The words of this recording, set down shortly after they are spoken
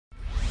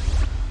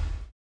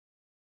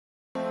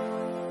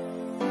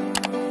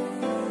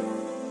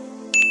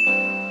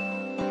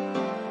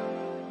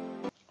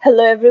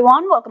Hello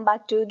everyone, welcome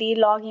back to the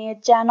Logging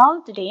It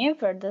channel. Today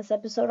for this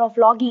episode of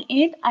Logging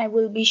It, I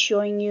will be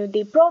showing you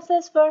the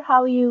process for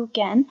how you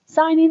can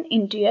sign in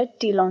into your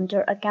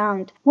TLauncher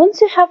account.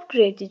 Once you have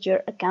created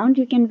your account,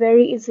 you can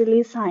very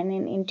easily sign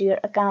in into your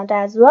account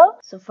as well.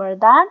 So for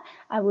that,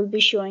 I will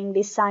be showing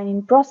the sign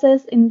in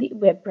process in the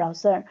web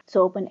browser.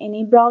 So open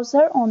any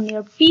browser on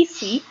your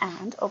PC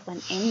and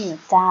open a new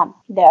tab.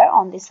 There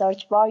on the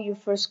search bar, you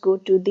first go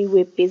to the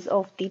web page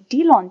of the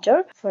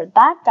TLauncher. For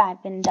that, type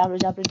in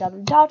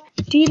www.TLauncher.org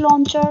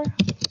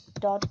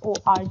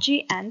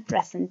and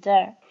press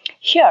enter.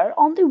 Here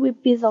on the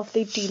web page of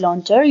the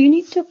TLauncher, you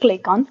need to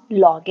click on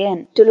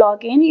login. To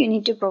log in, you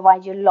need to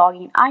provide your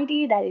login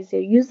ID, that is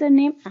your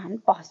username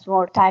and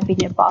password. Type in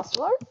your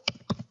password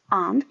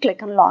and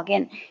click on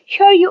login.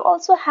 Here you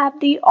also have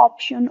the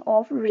option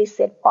of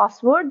reset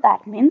password.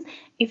 That means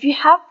if you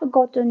have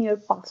forgotten your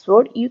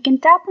password, you can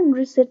tap on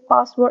reset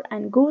password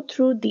and go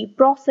through the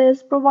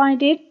process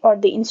provided or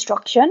the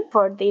instruction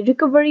for the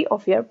recovery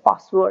of your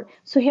password.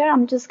 So here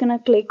I'm just gonna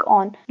click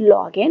on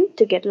login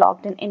to get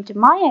logged in into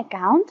my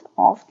account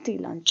of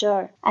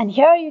TLauncher. And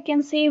here you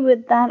can see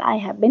with that I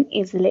have been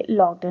easily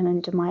logged in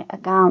into my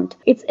account.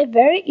 It's a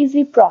very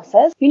easy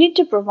process. You need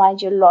to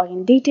provide your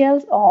login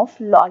details of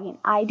login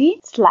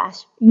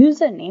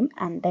ID/username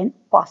and then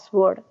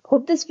password.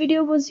 Hope this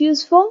video was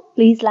useful.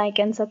 Please like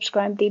and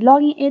subscribe the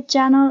Logging It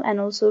channel and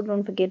also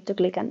don't forget to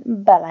click on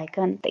bell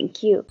icon.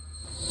 Thank you.